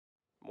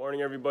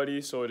Morning,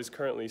 everybody. So it is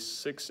currently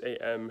 6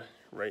 a.m.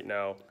 right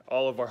now.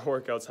 All of our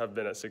workouts have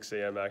been at 6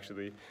 a.m.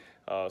 actually.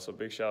 So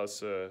big shout outs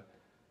to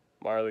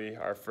Marley,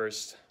 our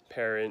first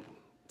parent,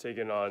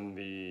 taking on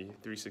the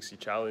 360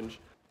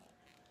 challenge.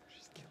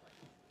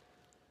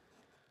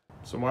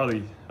 So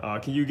Marley,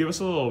 can you give us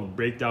a little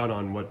breakdown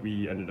on what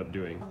we ended up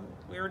doing?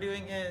 We were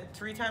doing it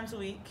 3 times a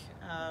week,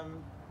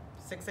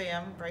 6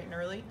 a.m. bright and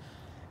early,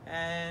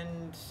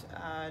 and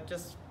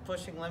just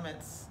pushing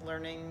limits,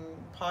 learning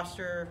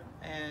posture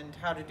and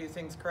how to do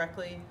things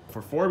correctly.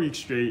 For 4 weeks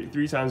straight,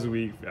 3 times a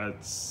week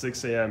at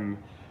 6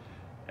 a.m.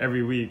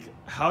 every week,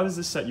 how does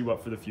this set you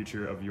up for the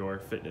future of your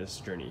fitness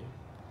journey?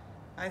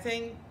 I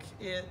think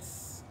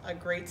it's a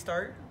great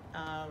start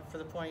for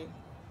the point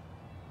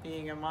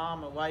being a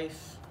mom, a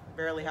wife,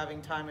 barely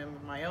having time in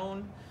my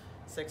own.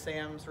 6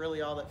 a.m. is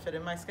really all that fit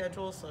in my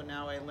schedule, so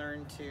now I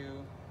learn to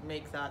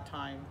make that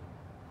time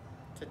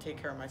to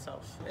take care of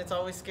myself. It's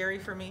always scary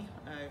for me.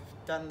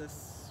 I've done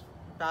this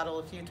battle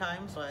a few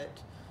times, but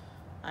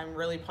I'm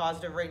really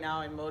positive right now.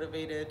 I'm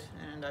motivated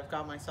and I've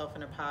got myself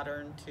in a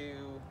pattern to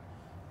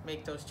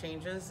make those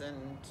changes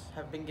and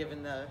have been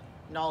given the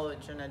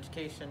knowledge and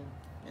education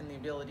and the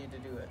ability to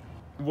do it.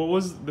 What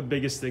was the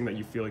biggest thing that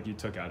you feel like you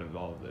took out of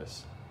all of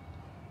this?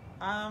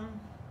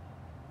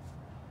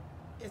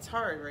 It's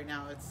hard right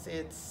now.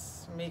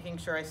 It's making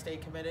sure I stay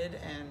committed,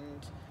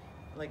 and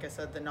like I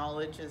said, the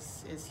knowledge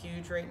is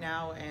huge right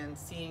now, and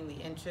seeing the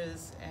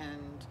inches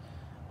and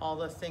all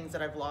the things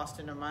that I've lost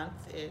in a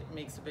month, it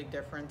makes a big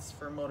difference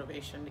for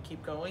motivation to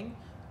keep going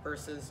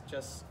versus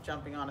just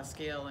jumping on a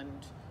scale and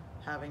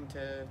having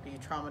to be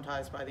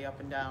traumatized by the up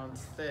and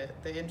downs.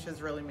 The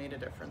inches really made a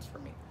difference for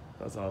me.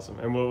 That's awesome.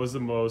 And what was the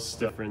most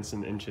difference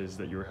in inches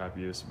that you were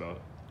happiest about?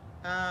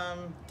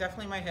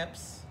 Definitely my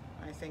hips.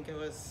 I think it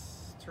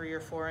was 3 or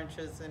 4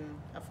 inches in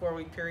a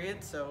 4-week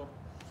period, so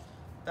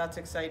that's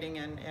exciting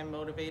and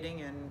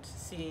motivating, and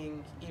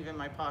seeing even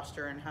my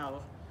posture and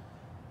how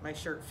my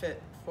shirt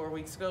fit 4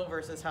 weeks ago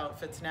versus how it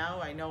fits now.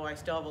 I know I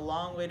still have a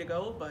long way to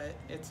go, but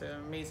it's an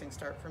amazing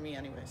start for me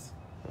anyways.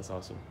 That's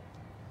awesome.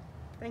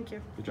 Thank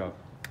you. Good job.